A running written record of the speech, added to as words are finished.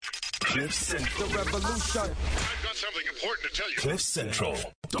The revolution. I've got something important to tell you.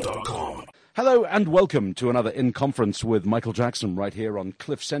 CliffCentral.com. Hello and welcome to another In Conference with Michael Jackson right here on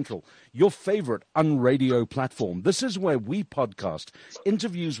Cliff Central, your favorite unradio platform. This is where we podcast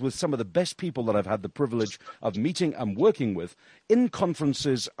interviews with some of the best people that I've had the privilege of meeting and working with in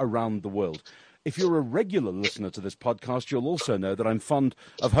conferences around the world. If you're a regular listener to this podcast, you'll also know that I'm fond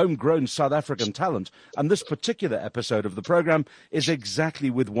of homegrown South African talent, and this particular episode of the program is exactly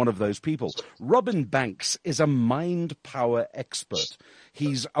with one of those people. Robin Banks is a mind power expert.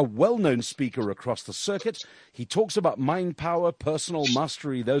 He's a well-known speaker across the circuit. He talks about mind power, personal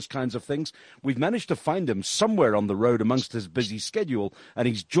mastery, those kinds of things. We've managed to find him somewhere on the road amongst his busy schedule, and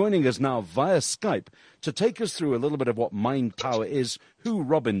he's joining us now via Skype to take us through a little bit of what mind power is, who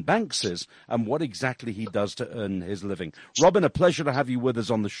Robin Banks is, and what exactly he does to earn his living. Robin, a pleasure to have you with us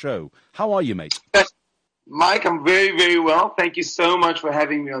on the show. How are you, mate? Mike, I'm very, very well. Thank you so much for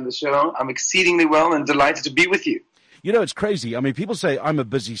having me on the show. I'm exceedingly well and delighted to be with you. You know, it's crazy. I mean, people say I'm a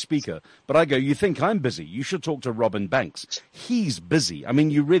busy speaker, but I go, you think I'm busy? You should talk to Robin Banks. He's busy. I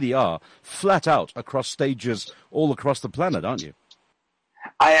mean, you really are flat out across stages all across the planet, aren't you?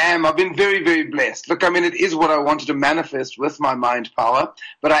 I am. I've been very, very blessed. Look, I mean, it is what I wanted to manifest with my mind power,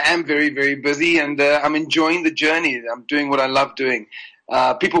 but I am very, very busy, and I'm enjoying the journey. I'm doing what I love doing.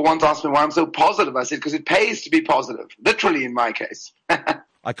 People want to ask me why I'm so positive. I said, because it pays to be positive, literally in my case.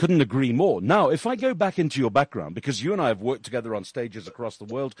 I couldn't agree more. Now, if I go back into your background, because you and I have worked together on stages across the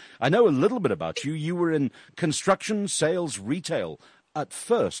world, I know a little bit about you. You were in construction, sales, retail at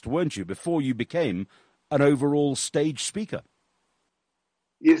first, weren't you, before you became an overall stage speaker?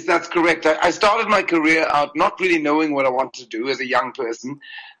 Yes, that's correct. I started my career out not really knowing what I wanted to do as a young person.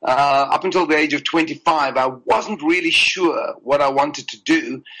 Up until the age of 25, I wasn't really sure what I wanted to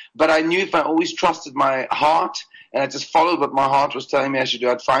do, but I knew if I always trusted my heart and I just followed what my heart was telling me I should do,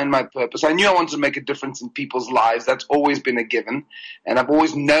 I'd find my purpose. I knew I wanted to make a difference in people's lives. That's always been a given. And I've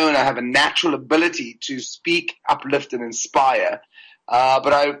always known I have a natural ability to speak, uplift, and inspire.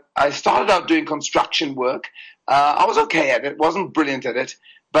 But I started out doing construction work. I was okay at it, wasn't brilliant at it,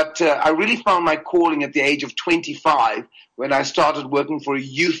 but I really found my calling at the age of 25 when I started working for a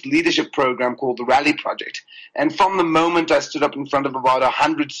youth leadership program called the Rally Project. And from the moment I stood up in front of about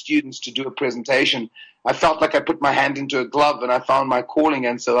 100 students to do a presentation, I felt like I put my hand into a glove and I found my calling,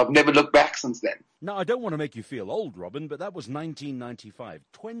 and so I've never looked back since then. Now, I don't want to make you feel old, Robin, but that was 1995,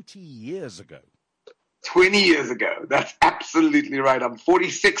 20 years ago. 20 years ago. That's absolutely right. I'm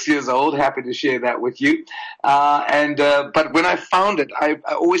 46 years old. Happy to share that with you. But when I found it, I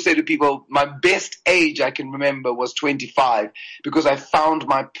always say to people, my best age I can remember was 25 because I found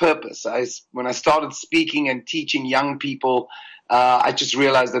my purpose. When I started speaking and teaching young people, I just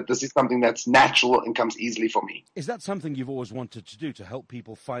realized that this is something that's natural and comes easily for me. Is that something you've always wanted to do, to help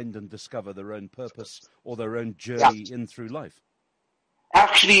people find and discover their own purpose or their own journey in through life?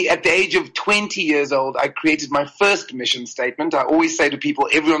 Actually, at the age of 20 years old, I created my first mission statement. I always say to people,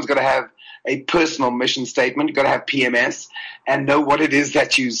 everyone's got to have a personal mission statement. You've got to have PMS and know what it is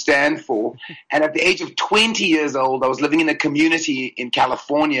that you stand for. And at the age of 20 years old, I was living in a community in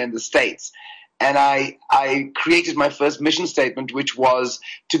California in the States. And I created my first mission statement, which was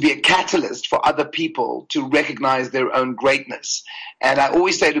to be a catalyst for other people to recognize their own greatness. And I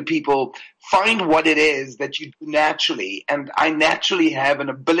always say to people, find what it is that you do naturally. And I naturally have an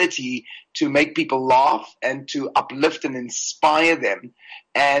ability to make people laugh and to uplift and inspire them.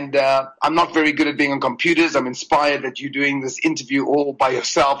 And I'm not very good at being on computers. I'm inspired that you're doing this interview all by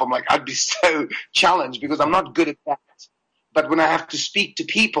yourself. I'm like, I'd be so challenged because I'm not good at that. But when I have to speak to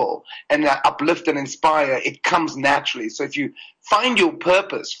people and uplift and inspire, it comes naturally. So if you find your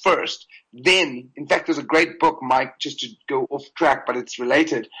purpose first, then, in fact, there's a great book, Mike, just to go off track, but it's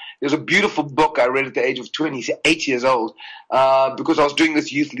related. There's a beautiful book I read at the age of 28 years old because I was doing this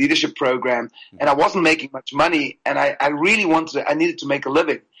youth leadership program and I wasn't making much money and I really I needed to make a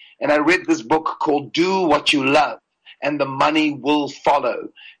living. And I read this book called Do What You Love, and the money will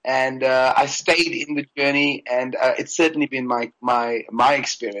follow. And I stayed in the journey, and it's certainly been my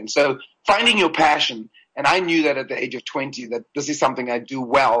experience. So finding your passion, and I knew that at the age of 20 that this is something I do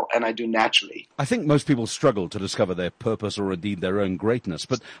well and I do naturally. I think most people struggle to discover their purpose or indeed their own greatness.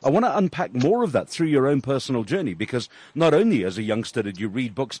 But I want to unpack more of that through your own personal journey, because not only as a youngster did you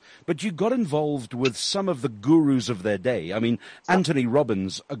read books, but you got involved with some of the gurus of their day. I mean, Anthony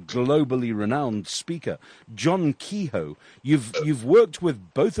Robbins, a globally renowned speaker, John Kehoe. You've worked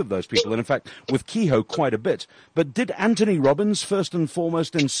with both of those people, and in fact, with Kehoe quite a bit. But did Anthony Robbins first and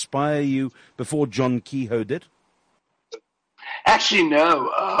foremost inspire you before John Kehoe did? Actually,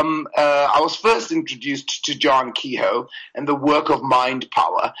 no. I was first introduced to John Kehoe and the work of mind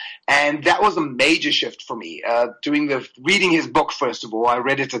power, and that was a major shift for me. Reading his book, first of all, I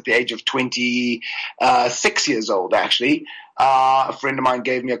read it at the age of 26 years old, actually. A friend of mine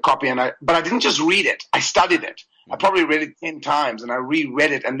gave me a copy, but I didn't just read it. I studied it. I probably read it 10 times, and I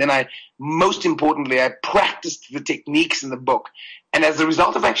reread it, and then most importantly, I practiced the techniques in the book. And as a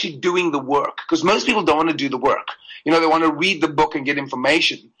result of actually doing the work, because most people don't want to do the work. They want to read the book and get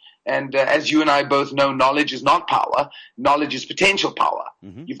information. And as you and I both know, knowledge is not power. Knowledge is potential power.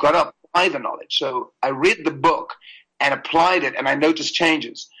 Mm-hmm. You've got to apply the knowledge. So I read the book and applied it, and I noticed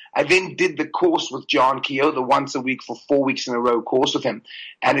changes. I then did the course with John Kehoe, the once a week for 4 weeks in a row course with him,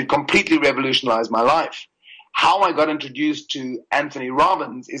 and it completely revolutionized my life. How I got introduced to Anthony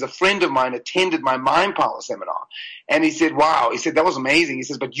Robbins is a friend of mine attended my Mind Power seminar, and he said, wow, he said, that was amazing. He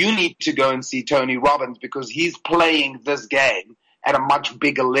says, but you need to go and see Tony Robbins because he's playing this game at a much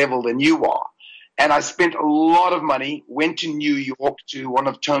bigger level than you are. And I spent a lot of money, went to New York to one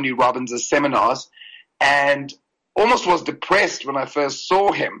of Tony Robbins' seminars, and almost was depressed when I first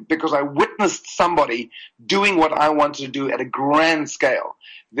saw him because I witnessed somebody doing what I wanted to do at a grand scale.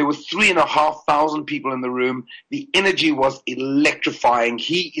 There were 3,500 people in the room. The energy was electrifying.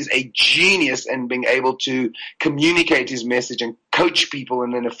 He is a genius in being able to communicate his message and coach people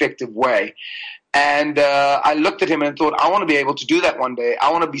in an effective way. And I looked at him and thought, I want to be able to do that one day.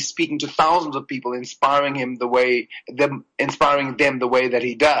 I want to be speaking to thousands of people, inspiring them the way that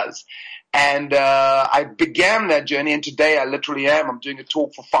he does. And I began that journey, and today I literally am. I'm doing a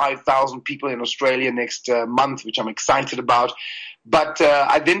talk for 5,000 people in Australia next month, which I'm excited about. But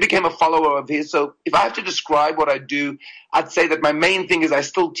I then became a follower of his. So if I have to describe what I do, I'd say that my main thing is I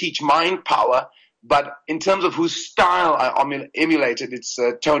still teach mind power. But in terms of whose style I emulated, it's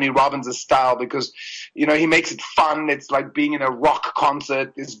Tony Robbins' style because, he makes it fun. It's like being in a rock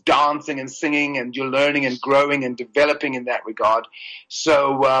concert. There's dancing and singing, and you're learning and growing and developing in that regard.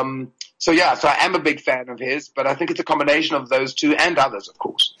 So I am a big fan of his, but I think it's a combination of those two and others, of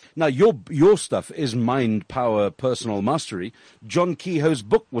course. Now, your stuff is Mind Power Personal Mastery. John Kehoe's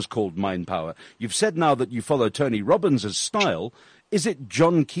book was called Mind Power. You've said now that you follow Tony Robbins' style. Is it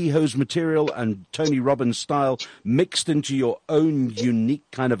John Kehoe's material and Tony Robbins' style mixed into your own unique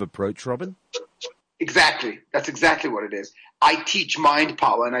kind of approach, Robin? Exactly. That's exactly what it is. I teach mind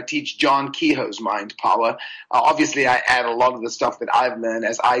power, and I teach John Kehoe's mind power. Obviously, I add a lot of the stuff that I've learned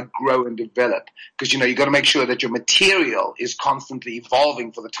as I grow and develop, because, you got to make sure that your material is constantly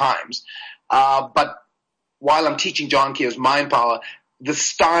evolving for the times. But while I'm teaching John Kehoe's mind power, the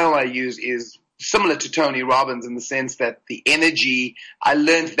style I use is similar to Tony Robbins in the sense that the energy, I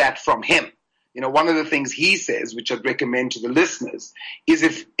learned that from him. One of the things he says, which I'd recommend to the listeners, is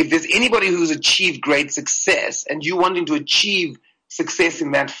if there's anybody who's achieved great success and you wanting to achieve success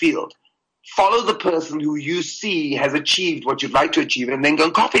in that field, follow the person who you see has achieved what you'd like to achieve and then go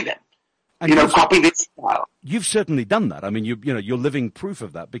and copy them. And copy this style. You've certainly done that. I mean, you're living proof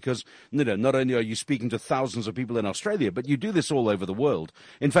of that because, not only are you speaking to thousands of people in Australia, but you do this all over the world.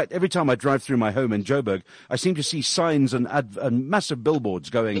 In fact, every time I drive through my home in Joburg, I seem to see signs and massive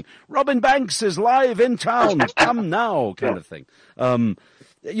billboards going, Robin Banks is live in town, come now, kind of thing.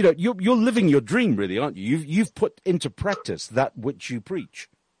 You're living your dream, really, aren't you? You've put into practice that which you preach.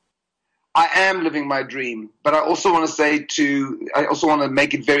 I am living my dream, but I also want to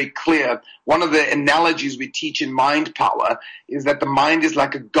make it very clear. One of the analogies we teach in Mind Power is that the mind is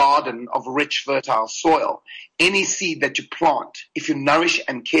like a garden of rich, fertile soil. Any seed that you plant, if you nourish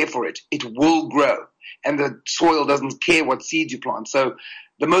and care for it, it will grow. And the soil doesn't care what seeds you plant. So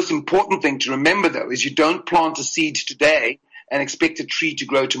the most important thing to remember, though, is you don't plant a seed today and expect a tree to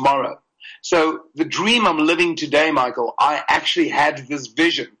grow tomorrow. So the dream I'm living today, Michael, I actually had this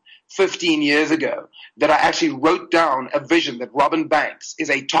vision 15 years ago that I actually wrote down a vision that Robin Banks is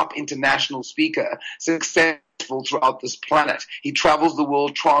a top international speaker, successful throughout this planet. He travels the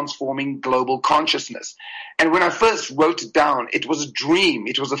world transforming global consciousness. And when I first wrote it down, it was a dream,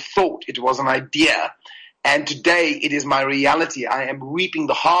 it was a thought, it was an idea. And today it is my reality. I am reaping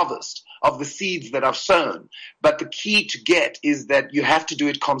the harvest of the seeds that I've sown. But the key to get is that you have to do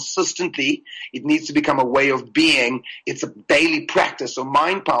it consistently. It needs to become a way of being. It's a daily practice. So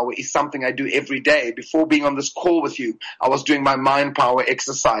mind power is something I do every day. Before being on this call with you, I was doing my mind power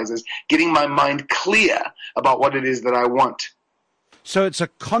exercises, getting my mind clear about what it is that I want. So it's a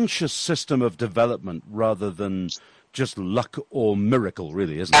conscious system of development rather than just luck or miracle,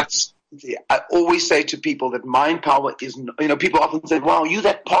 really, isn't it? I always say to people that mind power is, people often say, wow, you're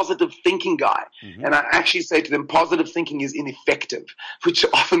that positive thinking guy. Mm-hmm. And I actually say to them, positive thinking is ineffective, which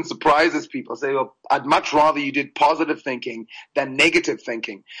often surprises people. I say, well, I'd much rather you did positive thinking than negative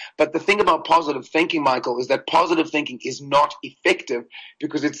thinking. But the thing about positive thinking, Michael, is that positive thinking is not effective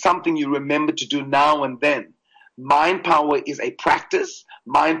because it's something you remember to do now and then. Mind power is a practice.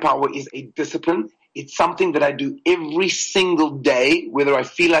 Mind power is a discipline. It's something that I do every single day, whether I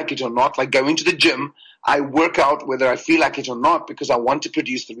feel like it or not. Like going to the gym, I work out whether I feel like it or not because I want to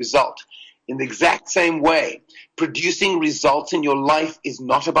produce the result. In the exact same way, producing results in your life is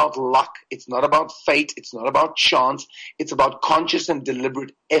not about luck. It's not about fate. It's not about chance. It's about conscious and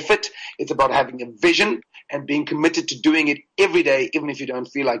deliberate effort. It's about having a vision and being committed to doing it every day, even if you don't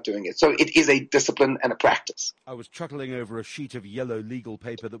feel like doing it. So it is a discipline and a practice. I was chuckling over a sheet of yellow legal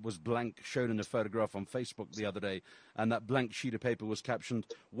paper that was blank, shown in a photograph on Facebook the other day, and that blank sheet of paper was captioned,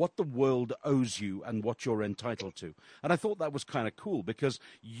 "What the world owes you and what you're entitled to." And I thought that was kind of cool because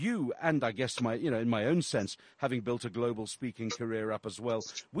you, and I guess in my own sense, having built a global speaking career up as well,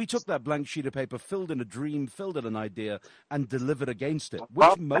 we took that blank sheet of paper, filled in a dream, filled in an idea, and delivered against it,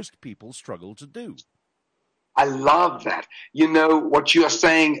 which most people struggle to do. I love that. What you are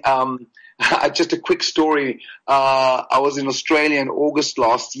saying, just a quick story. I was in Australia in August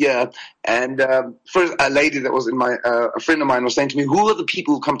last year, and first a lady that was a friend of mine was saying to me, who are the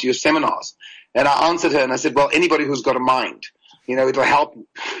people who come to your seminars? And I answered her and I said, well, anybody who's got a mind. It'll help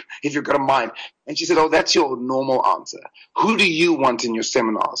if you've got a mind. And she said, oh, that's your normal answer. Who do you want in your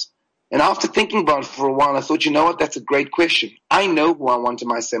seminars? And after thinking about it for a while, I thought, you know what? That's a great question. I know who I want in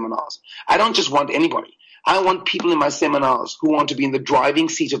my seminars. I don't just want anybody. I want people in my seminars who want to be in the driving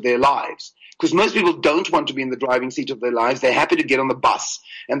seat of their lives. Because most people don't want to be in the driving seat of their lives. They're happy to get on the bus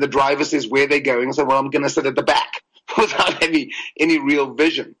and the driver says where they're going. And say, well, I'm going to sit at the back without any real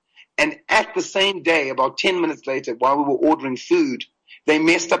vision. And at the same day, about 10 minutes later, while we were ordering food, they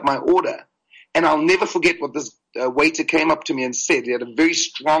messed up my order. And I'll never forget what this waiter came up to me and said. He had a very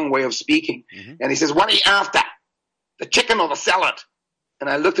strong way of speaking. Mm-hmm. And he says, what are you after? The chicken or the salad? And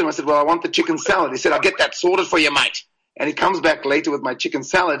I looked at him and I said, well, I want the chicken salad. He said, I'll get that sorted for you, mate. And he comes back later with my chicken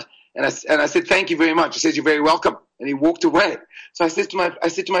salad. And I said, thank you very much. He says, you're very welcome. And he walked away. So I said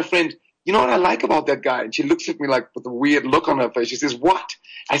to my friend, you know what I like about that guy? And she looks at me like with a weird look on her face. She says, what?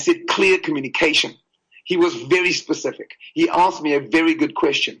 I said, clear communication. He was very specific. He asked me a very good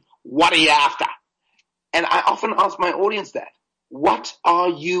question. What are you after? And I often ask my audience that. What are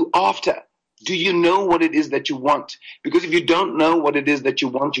you after? Do you know what it is that you want? Because if you don't know what it is that you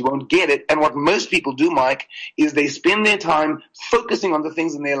want, you won't get it. And what most people do, Mike, is they spend their time focusing on the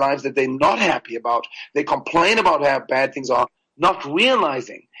things in their lives that they're not happy about. They complain about how bad things are, not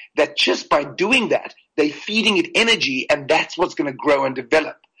realizing that just by doing that, they're feeding it energy, and that's what's going to grow and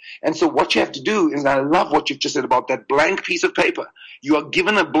develop. And so what you have to do is, and I love what you've just said about that blank piece of paper. You are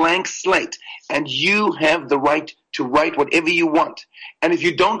given a blank slate, and you have the right to write whatever you want. And if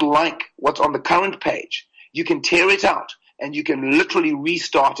you don't like what's on the current page, you can tear it out, and you can literally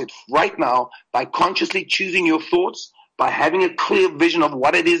restart it right now by consciously choosing your thoughts, by having a clear vision of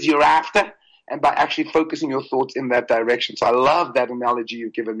what it is you're after, and by actually focusing your thoughts in that direction. So I love that analogy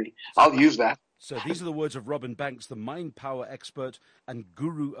you've given me. I'll use that. So these are the words of Robin Banks, the mind power expert and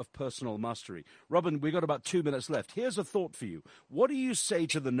guru of personal mastery. Robin, we've got about 2 minutes left. Here's a thought for you. What do you say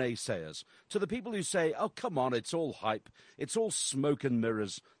to the naysayers, to the people who say, oh, come on, it's all hype, it's all smoke and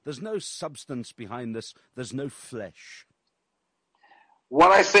mirrors, there's no substance behind this, there's no flesh?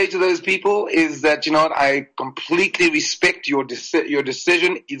 What I say to those people is that, you know what, I completely respect your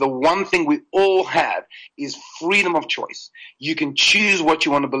decision. The one thing we all have is freedom of choice. You can choose what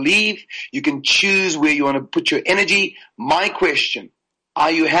you want to believe. You can choose where you want to put your energy. My question,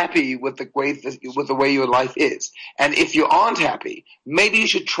 are you happy with the way your life is? And if you aren't happy, maybe you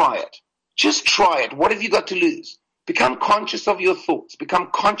should try it. Just try it. What have you got to lose? Become conscious of your thoughts.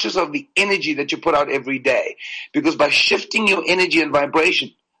 Become conscious of the energy that you put out every day. Because by shifting your energy and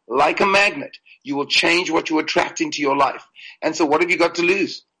vibration, like a magnet, you will change what you attract into your life. And so what have you got to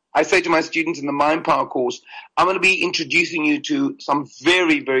lose? I say to my students in the Mind Power course, I'm going to be introducing you to some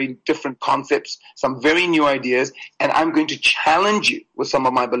very, very different concepts, some very new ideas, and I'm going to challenge you with some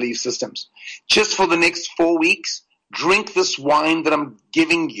of my belief systems. Just for the next 4 weeks, drink this wine that I'm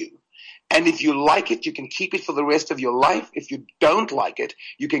giving you. And if you like it, you can keep it for the rest of your life. If you don't like it,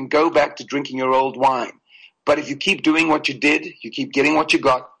 you can go back to drinking your old wine. But if you keep doing what you did, you keep getting what you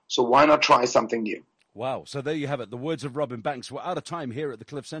got. So why not try something new? Wow. So there you have it. The words of Robin Banks. We're out of time here at the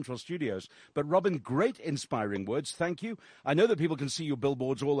Cliff Central Studios. But Robin, great inspiring words. Thank you. I know that people can see your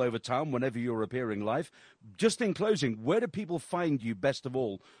billboards all over town whenever you're appearing live. Just in closing, where do people find you best of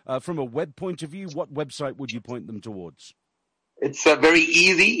all? From a web point of view, what website would you point them towards? It's very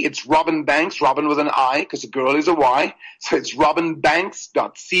easy. It's Robin Banks, Robin with an I, because a girl is a Y. So it's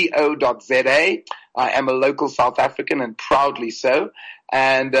robinbanks.co.za. I am a local South African and proudly so.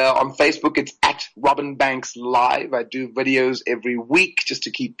 And on Facebook, it's at Robin Banks Live. I do videos every week just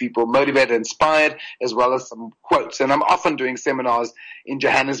to keep people motivated, inspired, as well as some quotes. And I'm often doing seminars in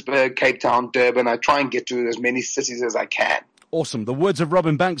Johannesburg, Cape Town, Durban. I try and get to as many cities as I can. Awesome. The words of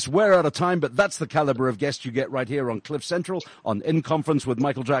Robin Banks. We're out of time, but that's the caliber of guest you get right here on Cliff Central on In Conference with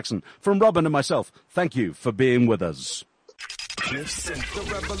Michael Jackson. From Robin and myself, thank you for being with us. Cliff Central.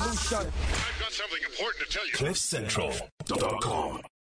 I've got something important to tell you. CliffCentral.com.